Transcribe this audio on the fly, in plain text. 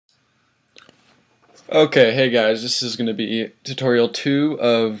Okay, hey guys, this is going to be tutorial 2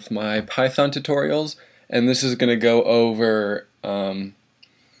 of my Python tutorials, and this is going to go over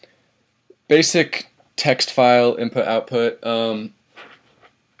basic text file input-output.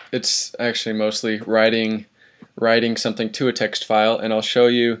 It's actually mostly writing something to a text file, and I'll show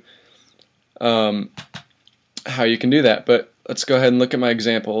you how you can do that. But let's go ahead and look at my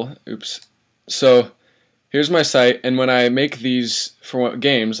example. Oops. So here's my site, and when I make these for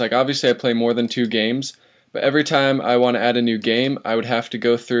games, like obviously I play more than 2 games, but every time I want to add a new game, I would have to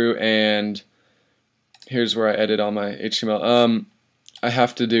go through and here's where I edit all my HTML. I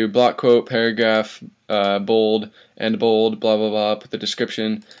have to do block quote, paragraph, bold, end bold, blah blah blah, put the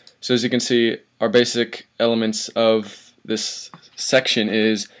description. So as you can see, our basic elements of this section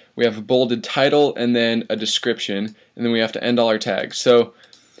is we have a bolded title and then a description, and then we have to end all our tags. So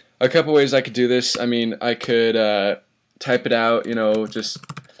a couple ways I could do this. I mean, I could type it out, just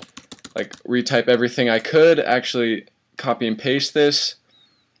like retype everything. I could actually copy and paste this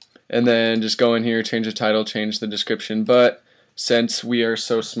and then just go in here, change the title, change the description. But since we are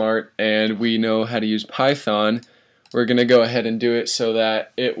so smart and we know how to use Python, we're going to go ahead and do it so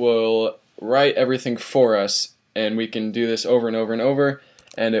that it will write everything for us, and we can do this over and over and over,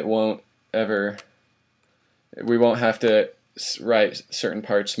 and it won't ever, we won't have to write certain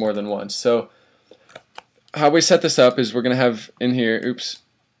parts more than once. So how we set this up is we're going to have in here,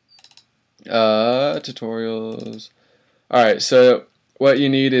 tutorials. Alright, so what you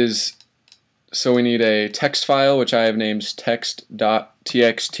need is, so we need a text file, which I have named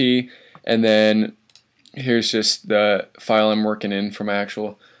text.txt, and then here's just the file I'm working in for my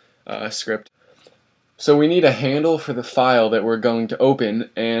actual script. So we need a handle for the file that we're going to open,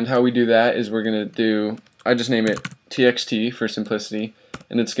 and how we do that is we're going to do, I just name it txt for simplicity,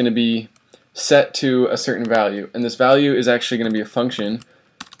 and it's going to be set to a certain value, and this value is actually going to be a function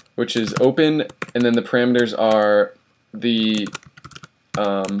which is open, and then the parameters are the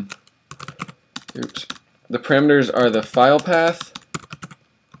parameters are the file path,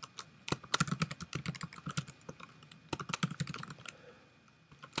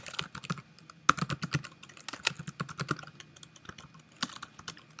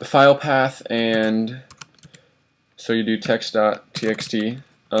 and so you do text.txt.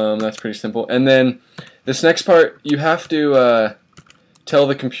 That's pretty simple. And then this next part, you have to tell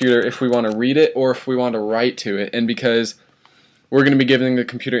the computer if we want to read it or if we want to write to it. And because we're going to be giving the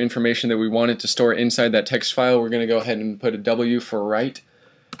computer information that we want it to store inside that text file, we're going to go ahead and put a W for write,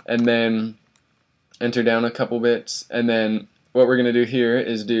 and then enter down a couple bits. And then what we're going to do here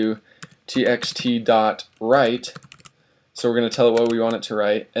is do txt.write. So we're going to tell it what we want it to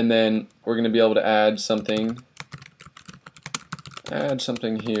write, and then we're going to be able to add something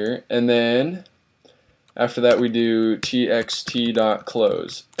here, and then after that we do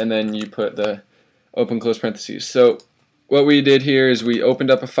txt.close, and then you put the open close parentheses. So what we did here is we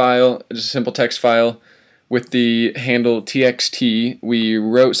opened up a file, just a simple text file with the handle txt, we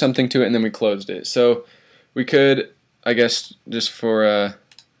wrote something to it, and then we closed it. So we could, I guess, just for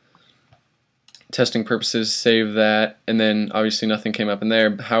testing purposes, save that, and then obviously nothing came up in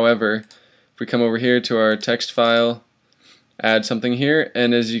there. However, if we come over here to our text file, add something here,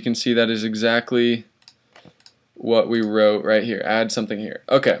 and as you can see, that is exactly what we wrote right here. Add something here.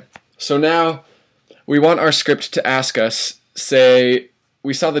 Okay, so now we want our script to ask us, say,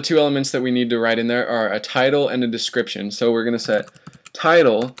 we saw the 2 elements that we need to write in there are a title and a description. So we're going to set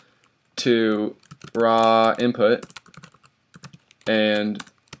title to raw input, and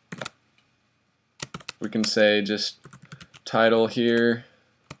we can say just title here,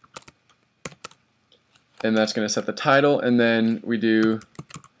 and that's going to set the title, and then we do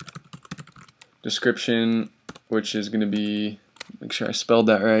description, which is going to be, make sure I spelled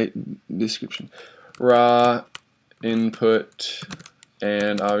that right, description, raw input,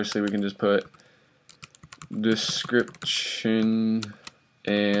 and obviously we can just put description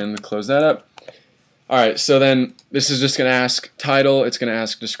and close that up. Alright, so then this is just going to ask title, it's going to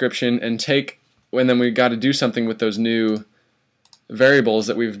ask description, and then we got to do something with those new variables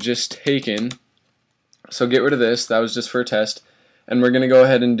that we've just taken. So get rid of this, that was just for a test, and we're going to go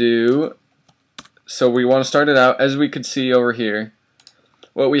ahead and do, so we want to start it out, as we could see over here,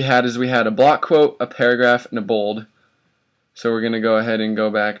 what we had is we had a block quote, a paragraph, and a bold. So we're going to go ahead and go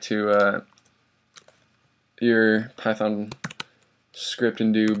back to your Python script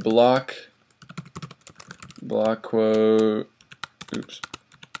and do block quote,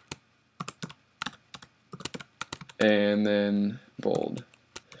 and then bold.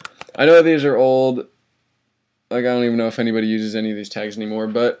 I know these are old, like I don't even know if anybody uses any of these tags anymore,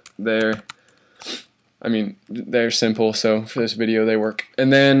 but they're simple, so for this video they work.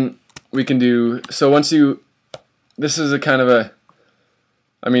 And then we can do, so once you, this is a kind of a,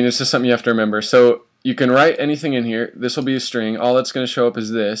 I mean, this is something you have to remember. So you can write anything in here. This will be a string. All that's going to show up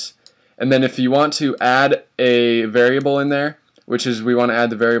is this. And then if you want to add a variable in there, which is we want to add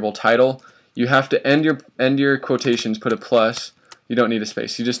the variable title, you have to end your quotations, put a plus. You don't need a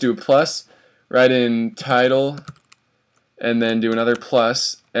space. You just do a plus, write in title, and then do another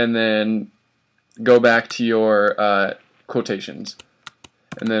plus, and then go back to your quotations.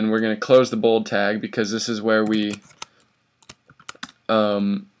 And then we're going to close the bold tag because this is where we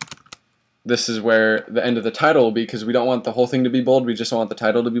this is where the end of the title will be, because we don't want the whole thing to be bold, we just want the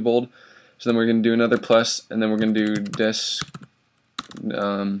title to be bold. So then we're going to do another plus, and then we're going to do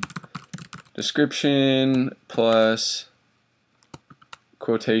description plus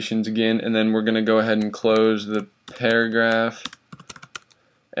quotations again, and then we're going to go ahead and close the paragraph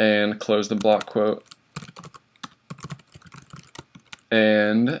and close the block quote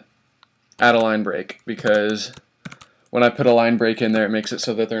and add a line break, because when I put a line break in there, it makes it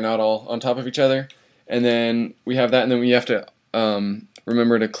so that they're not all on top of each other. And then we have that, and then we have to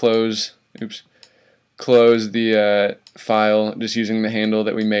remember to close the file just using the handle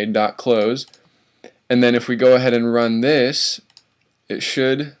that we made, .close. And then if we go ahead and run this, it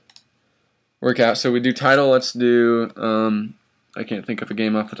should work out. So we do title, let's do, I can't think of a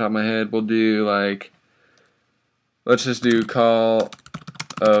game off the top of my head. We'll do like, let's just do Call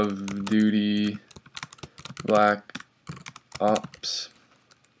of Duty Black Ops.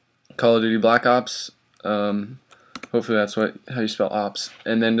 Call of Duty Black Ops. Hopefully that's how you spell ops.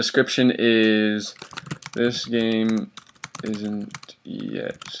 And then description is, this game isn't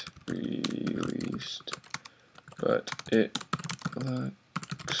yet released, but it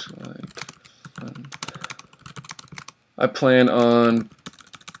looks like fun. I plan on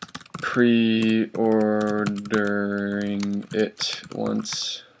pre-ordering it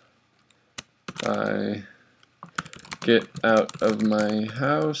once I get out of my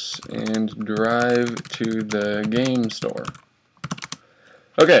house and drive to the game store.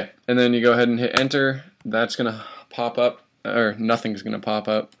 Okay, and then you go ahead and hit enter. That's going to pop up, or nothing's going to pop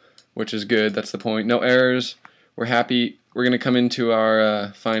up, which is good. That's the point. No errors. We're happy. We're going to come into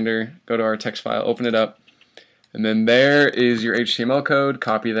our Finder, go to our text file, open it up, and then there is your HTML code.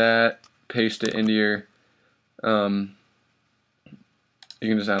 Copy that, paste it into your, you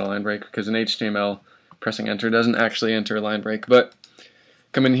can just add a line break, because in HTML, pressing enter doesn't actually enter a line break. But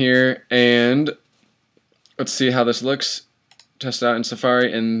come in here and let's see how this looks. Test it out in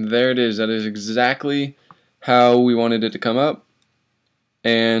Safari, and there it is. That is exactly how we wanted it to come up.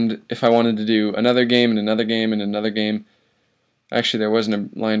 And if I wanted to do another game and another game and another game, actually there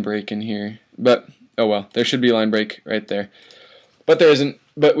wasn't a line break in here, but oh well, there should be a line break right there. But there isn't.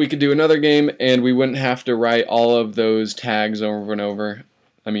 But we could do another game and we wouldn't have to write all of those tags over and over.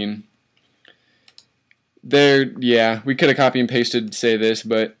 I mean, yeah, we could have copy and pasted say this,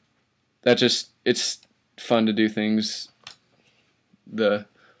 but that just, it's fun to do things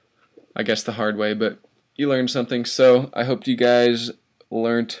I guess the hard way, but you learned something. So I hope you guys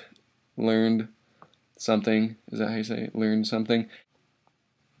learned something. Is that how you say it? Learned something.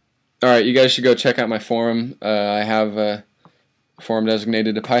 Alright, you guys should go check out my forum. I have a forum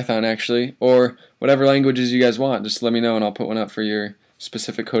designated to Python actually, or whatever languages you guys want. Just let me know and I'll put one up for your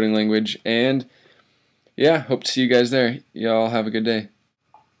specific coding language. And yeah, hope to see you guys there. Y'all have a good day.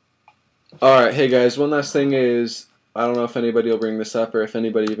 Alright, hey guys, one last thing is, I don't know if anybody will bring this up or if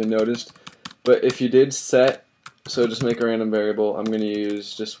anybody even noticed, but if you did set, so just make a random variable, I'm going to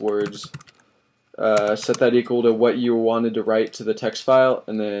use just words, set that equal to what you wanted to write to the text file,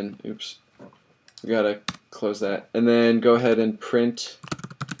 and then, oops, we gotta close that, and then go ahead and print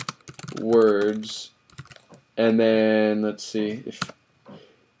words, and then let's see if,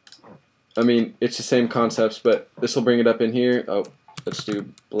 I mean, it's the same concepts, but this will bring it up in here. Oh, let's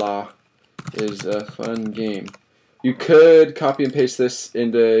do blah is a fun game. You could copy and paste this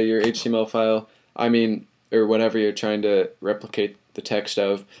into your HTML file, I mean, or whatever you're trying to replicate the text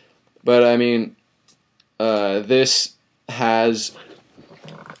of, but I mean, this has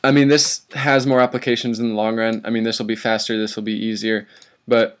more applications in the long run. I mean, this will be faster, this will be easier,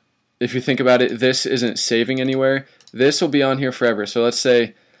 but if you think about it, this isn't saving anywhere. This will be on here forever. So let's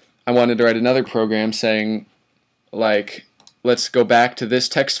say I wanted to write another program saying, like, let's go back to this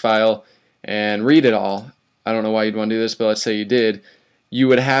text file and read it all. I don't know why you'd want to do this, but let's say you did. You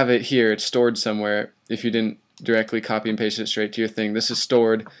would have it here. It's stored somewhere if you didn't directly copy and paste it straight to your thing. This is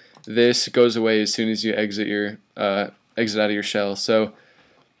stored. This goes away as soon as you exit out of your shell. So,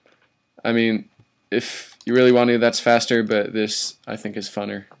 I mean, if you really want to, that's faster, but this I think is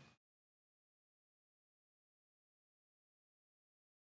funner.